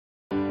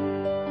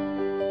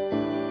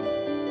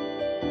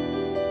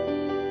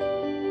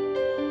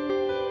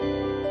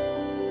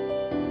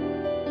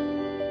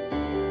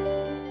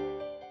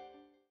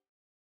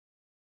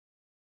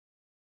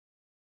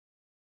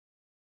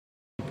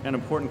an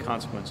important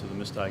consequence of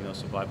the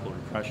misdiagnosis of bipolar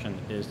depression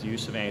is the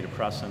use of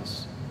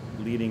antidepressants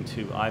leading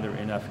to either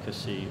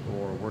inefficacy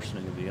or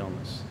worsening of the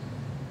illness.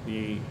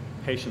 The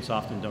patients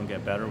often don't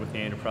get better with the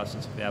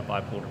antidepressants if they have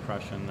bipolar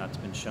depression. That's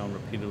been shown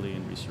repeatedly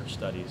in research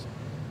studies.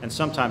 And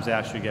sometimes they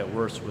actually get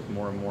worse with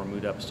more and more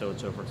mood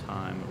episodes over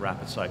time, a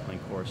rapid cycling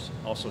course,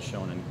 also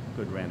shown in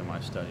good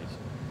randomized studies.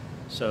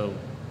 So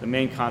the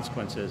main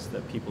consequence is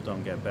that people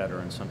don't get better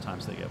and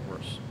sometimes they get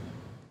worse.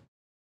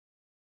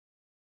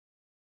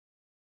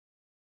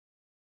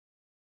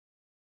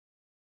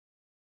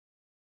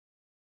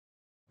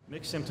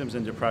 Mixed symptoms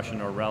in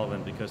depression are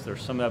relevant because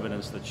there's some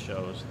evidence that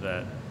shows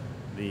that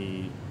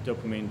the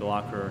dopamine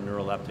blocker or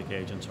neuroleptic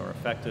agents are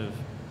effective,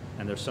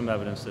 and there's some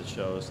evidence that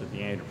shows that the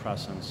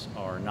antidepressants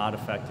are not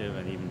effective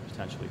and even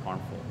potentially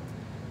harmful.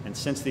 And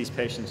since these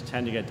patients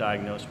tend to get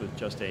diagnosed with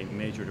just a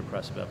major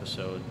depressive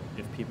episode,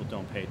 if people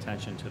don't pay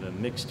attention to the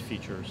mixed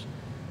features,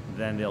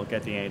 then they'll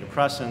get the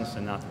antidepressants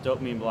and not the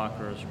dopamine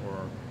blockers,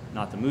 or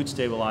not the mood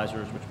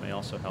stabilizers, which may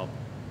also help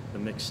the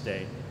mixed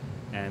state.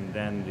 And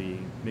then the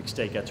mixed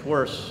state gets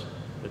worse,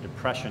 the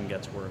depression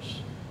gets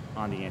worse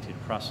on the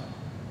antidepressant.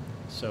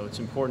 So it's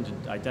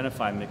important to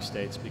identify mixed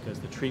states because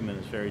the treatment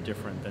is very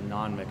different than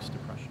non-mixed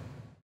depression.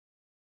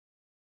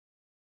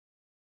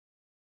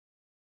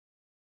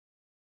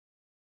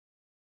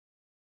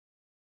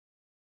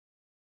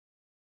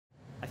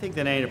 I think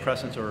that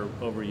antidepressants are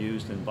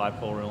overused in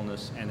bipolar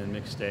illness and in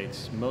mixed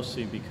states,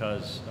 mostly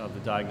because of the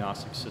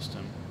diagnostic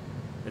system.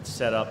 It's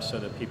set up so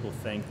that people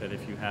think that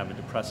if you have a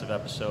depressive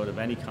episode of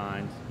any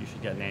kind, you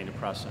should get an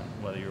antidepressant,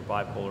 whether you're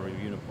bipolar or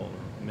unipolar,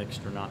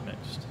 mixed or not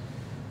mixed.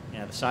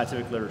 And the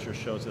scientific literature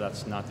shows that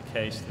that's not the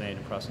case. The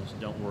antidepressants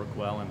don't work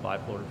well in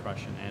bipolar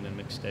depression and in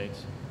mixed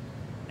states,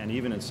 and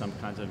even in some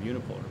kinds of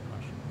unipolar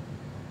depression.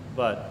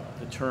 But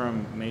the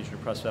term major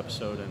depressive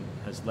episode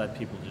has led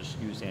people to just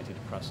use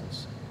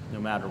antidepressants, no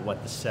matter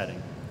what the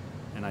setting.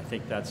 And I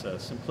think that's a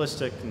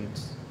simplistic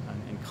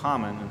and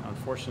common, and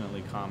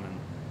unfortunately common,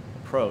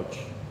 approach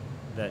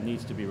that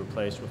needs to be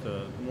replaced with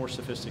a more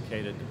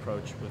sophisticated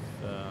approach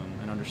with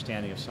an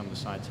understanding of some of the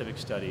scientific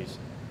studies,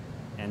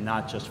 and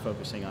not just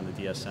focusing on the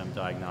DSM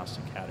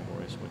diagnostic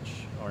categories,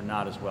 which are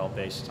not as well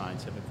based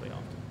scientifically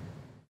often.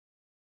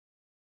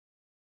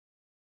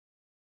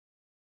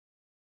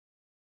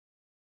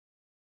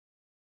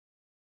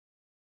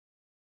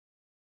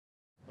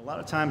 A lot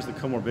of times the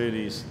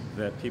comorbidities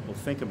that people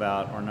think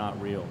about are not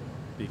real,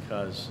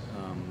 because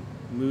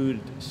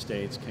mood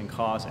states can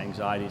cause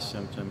anxiety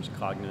symptoms,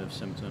 cognitive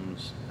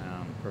symptoms,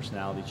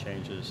 personality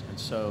changes, and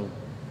so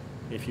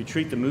if you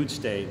treat the mood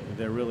state,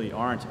 there really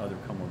aren't other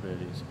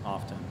comorbidities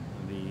often.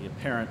 The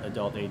apparent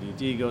adult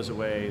ADD goes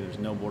away, there's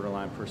no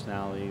borderline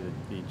personality,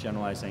 the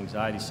generalized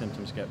anxiety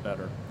symptoms get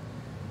better.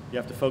 You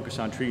have to focus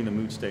on treating the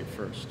mood state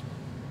first.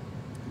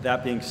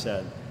 That being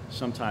said,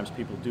 sometimes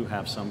people do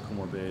have some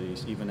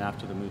comorbidities even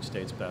after the mood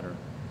state's better.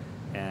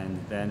 And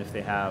then if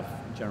they have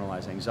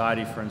generalized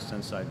anxiety, for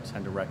instance, I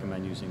tend to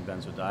recommend using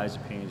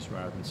benzodiazepines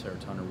rather than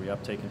serotonin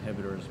reuptake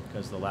inhibitors,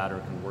 because the latter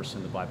can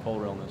worsen the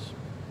bipolar illness.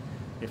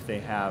 If they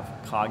have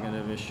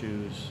cognitive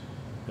issues,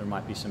 there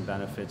might be some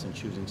benefits in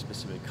choosing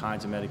specific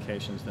kinds of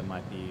medications that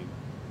might be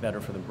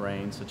better for the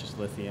brain, such as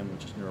lithium,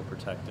 which is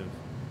neuroprotective.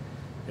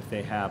 If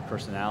they have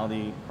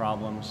personality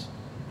problems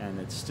and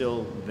it's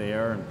still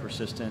there and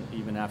persistent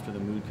even after the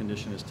mood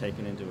condition is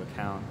taken into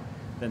account,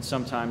 then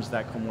sometimes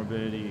that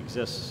comorbidity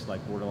exists,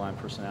 like borderline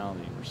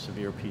personality or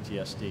severe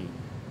PTSD,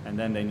 and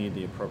then they need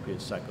the appropriate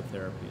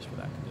psychotherapies for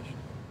that condition.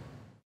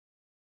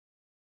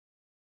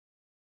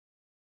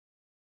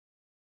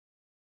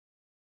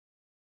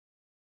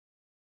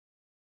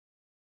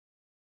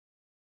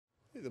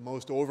 The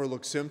most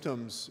overlooked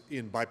symptoms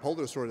in bipolar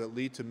disorder that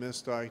lead to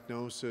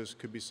misdiagnosis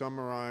could be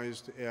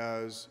summarized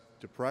as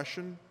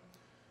depression,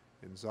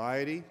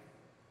 anxiety,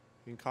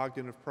 and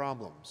cognitive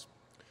problems.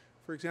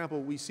 For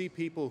example, we see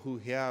people who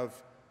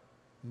have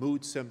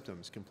mood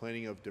symptoms,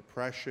 complaining of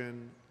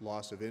depression,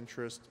 loss of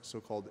interest,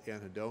 so-called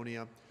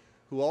anhedonia,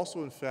 who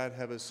also in fact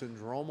have a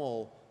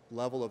syndromal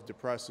level of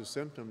depressive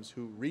symptoms,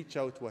 who reach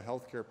out to a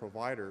healthcare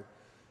provider,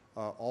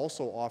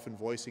 also often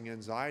voicing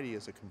anxiety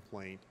as a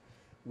complaint,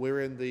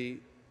 wherein the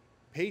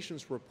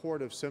patient's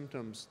report of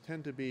symptoms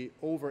tend to be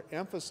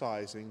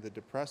overemphasizing the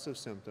depressive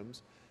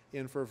symptoms,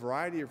 and for a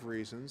variety of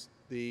reasons,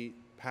 the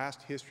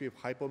past history of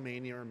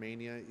hypomania or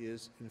mania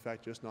is in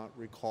fact just not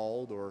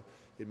recalled, or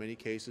in many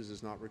cases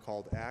is not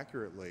recalled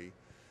accurately.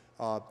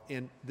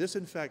 And this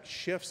in fact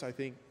shifts, I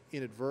think,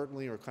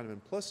 inadvertently or kind of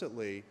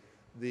implicitly,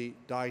 the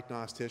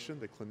diagnostician,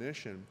 the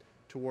clinician,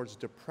 towards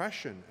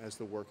depression as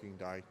the working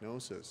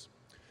diagnosis.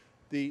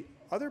 The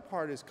other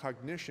part is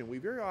cognition. We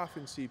very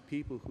often see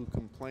people who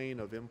complain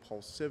of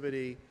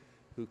impulsivity,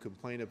 who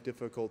complain of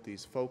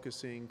difficulties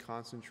focusing,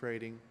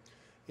 concentrating,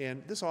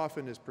 and this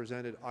often is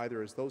presented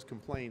either as those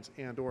complaints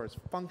and or as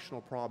functional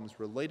problems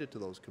related to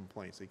those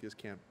complaints. They just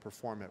can't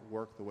perform at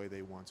work the way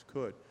they once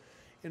could.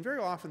 And very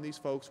often these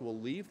folks will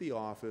leave the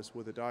office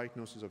with a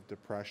diagnosis of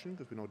depression,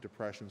 because we know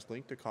depression is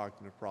linked to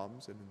cognitive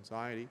problems and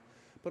anxiety,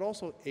 but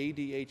also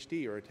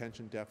ADHD, or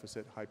attention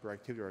deficit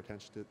hyperactivity, or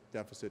attention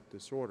deficit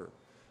disorder.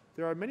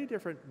 There are many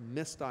different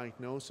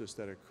misdiagnoses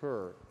that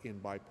occur in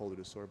bipolar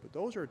disorder, but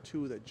those are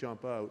two that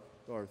jump out,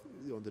 or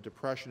the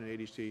depression and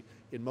ADHD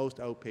in most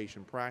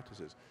outpatient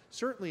practices.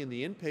 Certainly in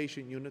the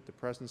inpatient unit, the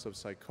presence of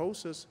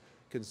psychosis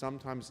can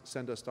sometimes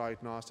send us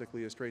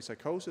diagnostically astray.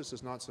 Psychosis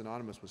is not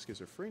synonymous with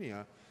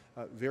schizophrenia.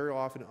 Very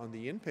often on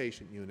the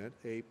inpatient unit,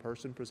 a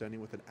person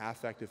presenting with an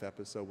affective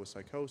episode with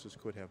psychosis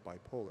could have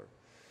bipolar.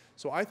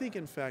 So I think,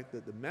 in fact,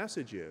 that the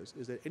message is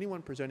that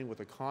anyone presenting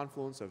with a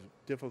confluence of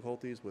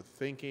difficulties with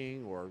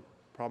thinking or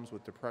problems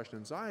with depression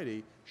and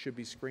anxiety should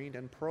be screened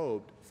and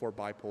probed for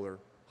bipolar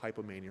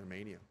hypomania or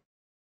mania.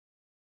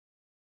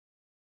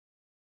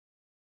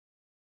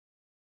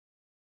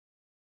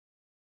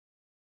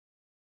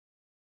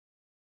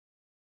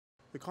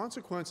 The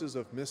consequences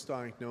of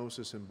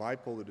misdiagnosis in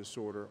bipolar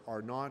disorder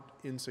are not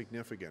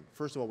insignificant.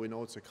 First of all, we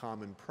know it's a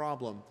common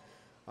problem.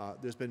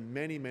 There's been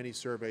many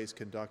surveys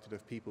conducted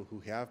of people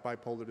who have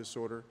bipolar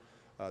disorder.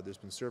 There's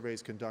been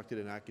surveys conducted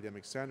in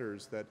academic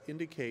centers that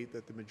indicate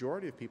that the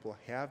majority of people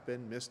have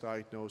been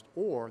misdiagnosed,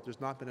 or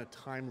there's not been a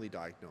timely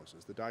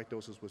diagnosis. The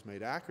diagnosis was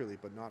made accurately,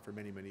 but not for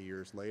many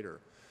years later.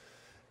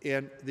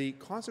 And the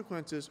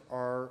consequences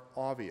are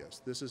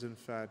obvious. This is in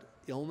fact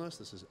illness.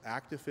 This is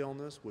active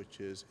illness, which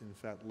is in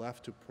fact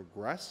left to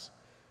progress.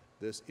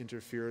 This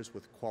interferes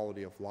with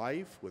quality of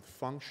life, with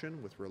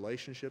function, with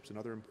relationships, and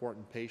other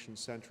important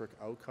patient-centric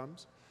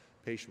outcomes,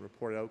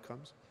 patient-reported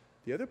outcomes.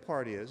 The other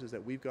part is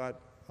that we've got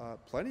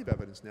plenty of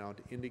evidence now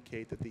to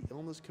indicate that the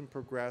illness can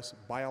progress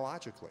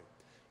biologically.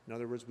 In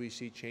other words, we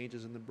see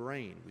changes in the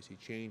brain, we see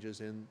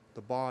changes in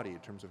the body in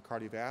terms of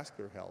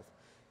cardiovascular health,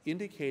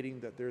 indicating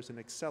that there's an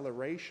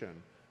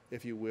acceleration,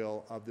 if you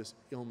will, of this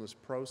illness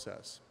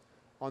process.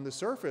 On the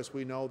surface,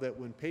 we know that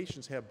when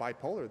patients have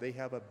bipolar, they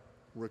have a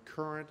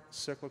recurrent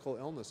cyclical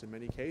illness in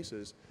many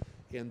cases,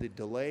 and the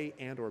delay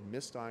and or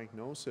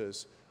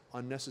misdiagnosis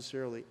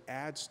unnecessarily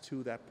adds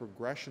to that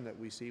progression that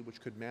we see, which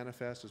could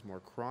manifest as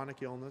more chronic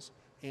illness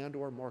and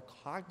or more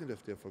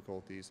cognitive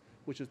difficulties,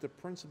 which is the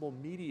principal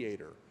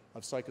mediator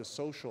of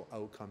psychosocial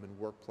outcome and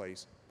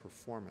workplace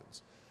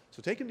performance.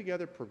 So taken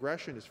together,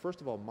 progression is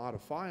first of all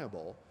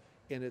modifiable,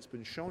 and it's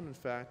been shown in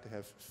fact to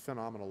have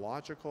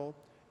phenomenological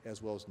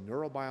as well as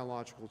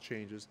neurobiological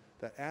changes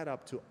that add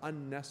up to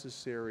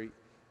unnecessary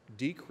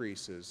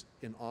decreases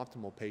in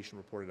optimal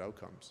patient-reported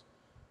outcomes.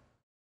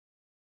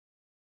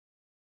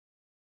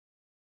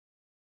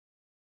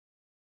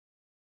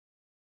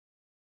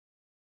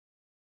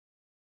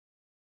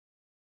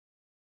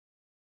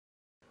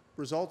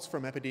 Results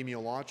from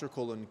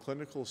epidemiological and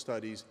clinical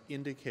studies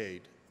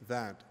indicate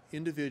that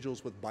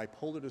individuals with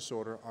bipolar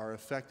disorder are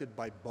affected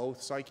by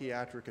both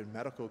psychiatric and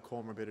medical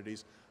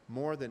comorbidities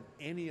more than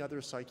any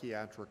other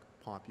psychiatric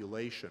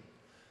population.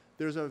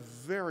 There's a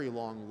very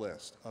long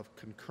list of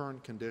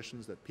concurrent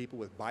conditions that people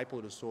with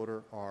bipolar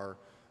disorder are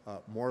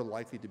more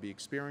likely to be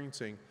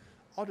experiencing.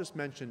 I'll just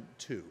mention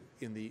two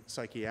in the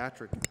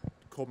psychiatric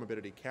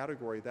comorbidity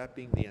category, that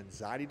being the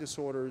anxiety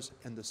disorders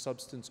and the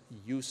substance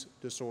use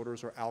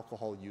disorders or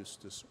alcohol use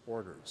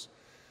disorders.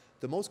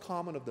 The most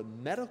common of the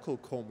medical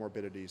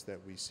comorbidities that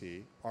we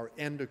see are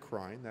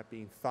endocrine, that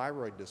being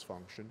thyroid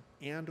dysfunction,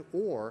 and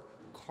or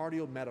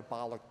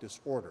cardiometabolic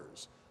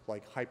disorders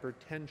like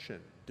hypertension,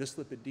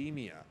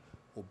 dyslipidemia,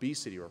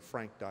 obesity, or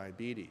frank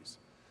diabetes.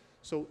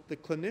 So the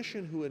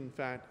clinician who in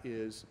fact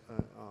is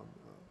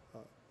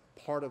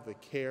part of the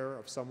care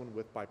of someone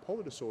with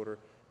bipolar disorder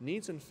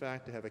needs in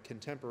fact to have a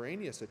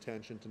contemporaneous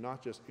attention to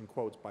not just, in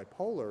quotes,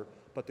 bipolar,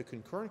 but the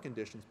concurrent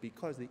conditions,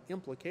 because the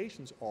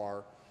implications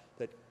are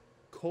that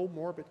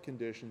comorbid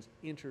conditions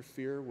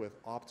interfere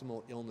with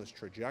optimal illness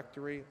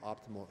trajectory,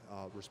 optimal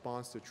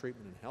response to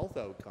treatment and health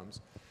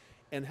outcomes,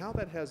 and how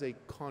that has a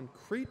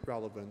concrete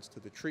relevance to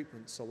the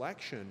treatment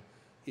selection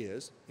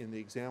is, in the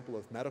example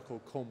of medical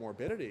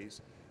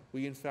comorbidities,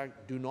 we in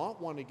fact do not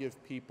want to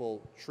give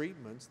people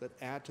treatments that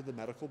add to the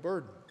medical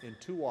burden. And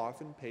too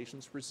often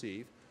patients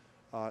receive,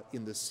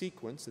 in the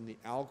sequence, in the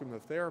algorithm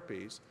of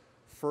therapies,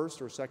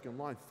 first or second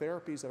line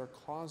therapies that are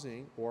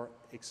causing or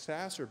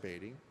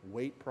exacerbating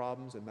weight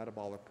problems and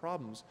metabolic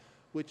problems,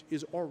 which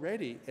is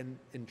already an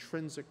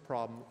intrinsic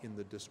problem in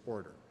the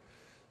disorder.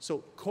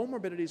 So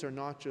comorbidities are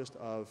not just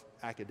of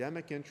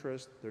academic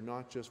interest, they're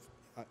not just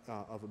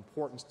of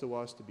importance to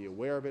us to be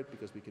aware of it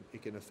because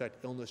it can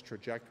affect illness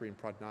trajectory and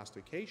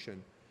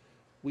prognostication.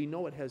 We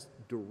know it has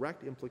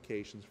direct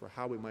implications for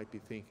how we might be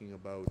thinking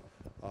about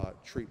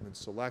treatment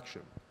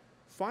selection.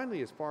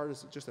 Finally, as far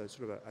as just a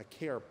sort of a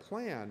care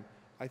plan,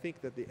 I think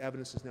that the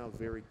evidence is now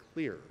very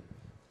clear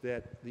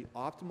that the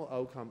optimal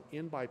outcome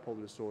in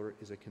bipolar disorder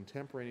is a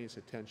contemporaneous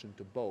attention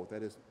to both.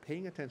 That is,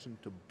 paying attention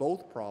to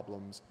both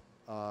problems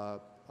at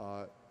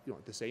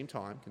the same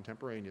time,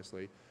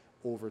 contemporaneously,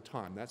 over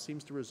time. That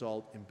seems to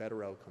result in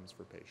better outcomes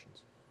for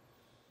patients.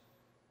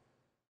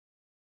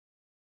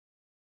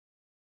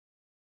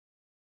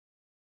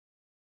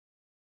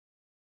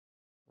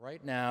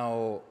 Right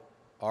now,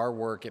 our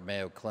work at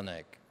Mayo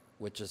Clinic,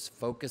 which is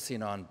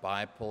focusing on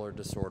bipolar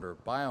disorder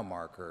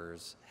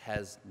biomarkers,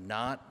 has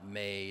not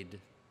made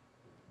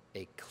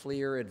a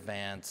clear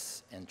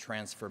advance and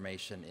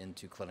transformation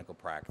into clinical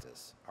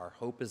practice. Our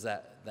hope is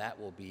that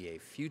that will be a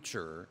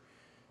future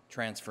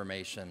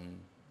transformation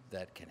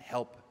that can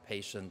help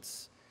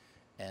patients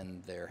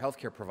and their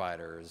healthcare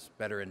providers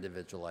better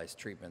individualize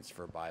treatments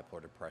for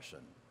bipolar depression.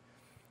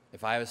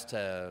 If I was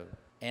to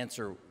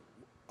answer,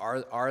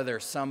 are there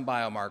some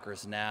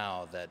biomarkers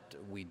now that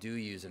we do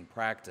use in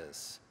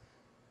practice?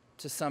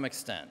 To some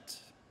extent.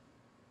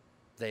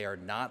 They are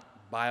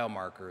not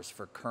biomarkers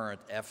for current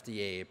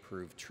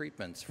FDA-approved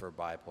treatments for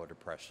bipolar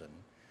depression,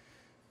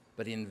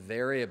 but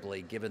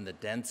invariably, given the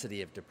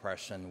density of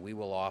depression, we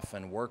will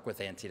often work with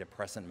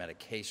antidepressant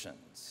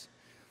medications.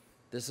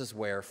 This is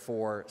where,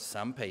 for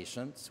some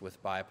patients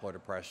with bipolar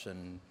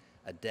depression,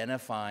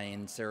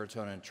 identifying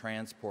serotonin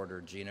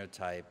transporter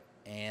genotype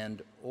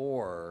and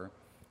or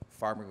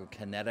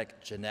pharmacokinetic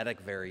genetic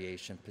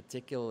variation,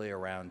 particularly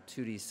around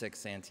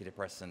 2D6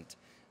 antidepressant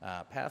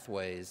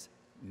pathways,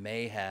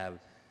 may have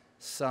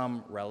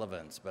some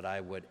relevance, but I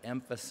would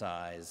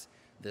emphasize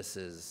this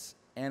is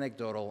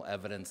anecdotal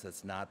evidence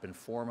that's not been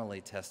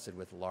formally tested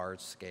with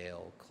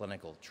large-scale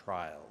clinical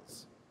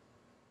trials.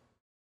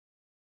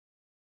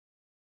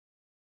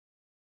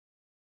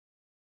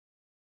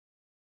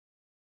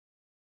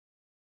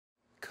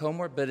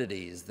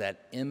 Comorbidities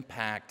that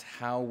impact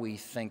how we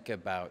think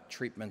about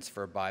treatments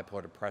for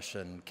bipolar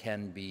depression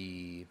can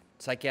be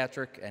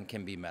psychiatric and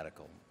can be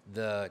medical.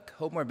 The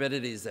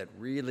comorbidities that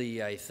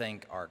really, I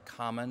think, are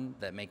common,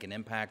 that make an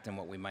impact on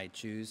what we might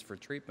choose for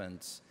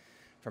treatments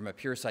from a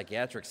pure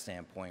psychiatric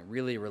standpoint,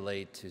 really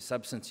relate to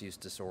substance use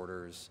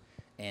disorders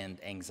and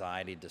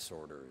anxiety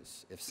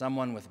disorders. If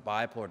someone with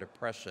bipolar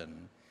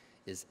depression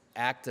is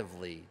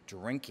actively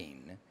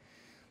drinking,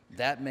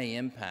 that may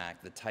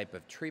impact the type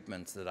of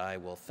treatments that I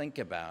will think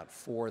about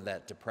for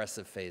that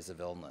depressive phase of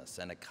illness.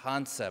 And a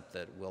concept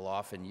that we'll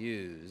often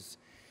use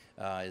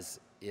is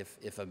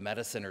if a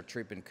medicine or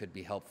treatment could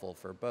be helpful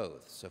for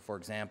both. So for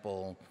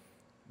example,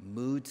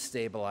 mood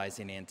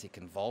stabilizing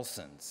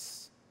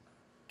anticonvulsants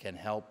can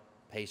help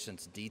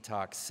patients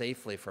detox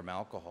safely from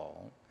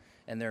alcohol,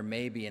 and there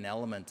may be an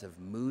element of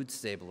mood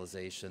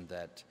stabilization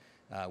that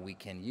we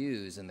can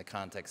use in the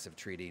context of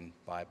treating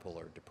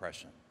bipolar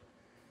depression.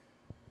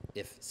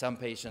 If some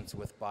patients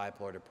with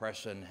bipolar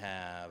depression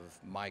have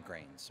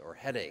migraines or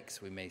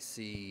headaches, we may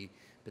see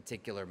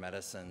particular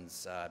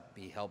medicines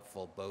be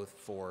helpful both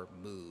for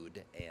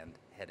mood and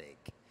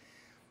headache.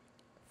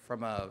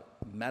 From a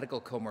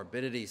medical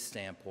comorbidity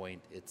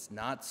standpoint, it's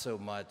not so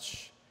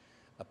much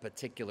a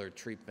particular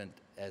treatment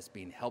as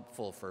being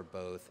helpful for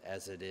both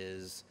as it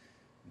is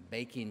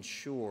making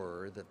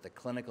sure that the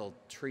clinical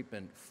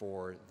treatment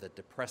for the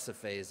depressive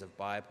phase of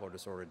bipolar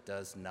disorder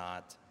does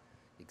not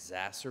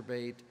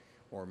exacerbate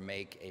or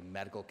make a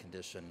medical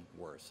condition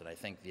worse. And I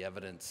think the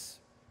evidence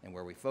and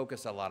where we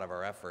focus a lot of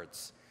our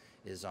efforts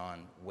is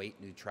on weight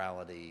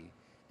neutrality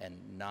and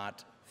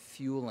not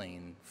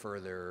fueling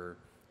further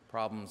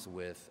problems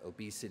with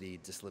obesity,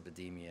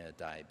 dyslipidemia,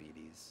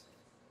 diabetes.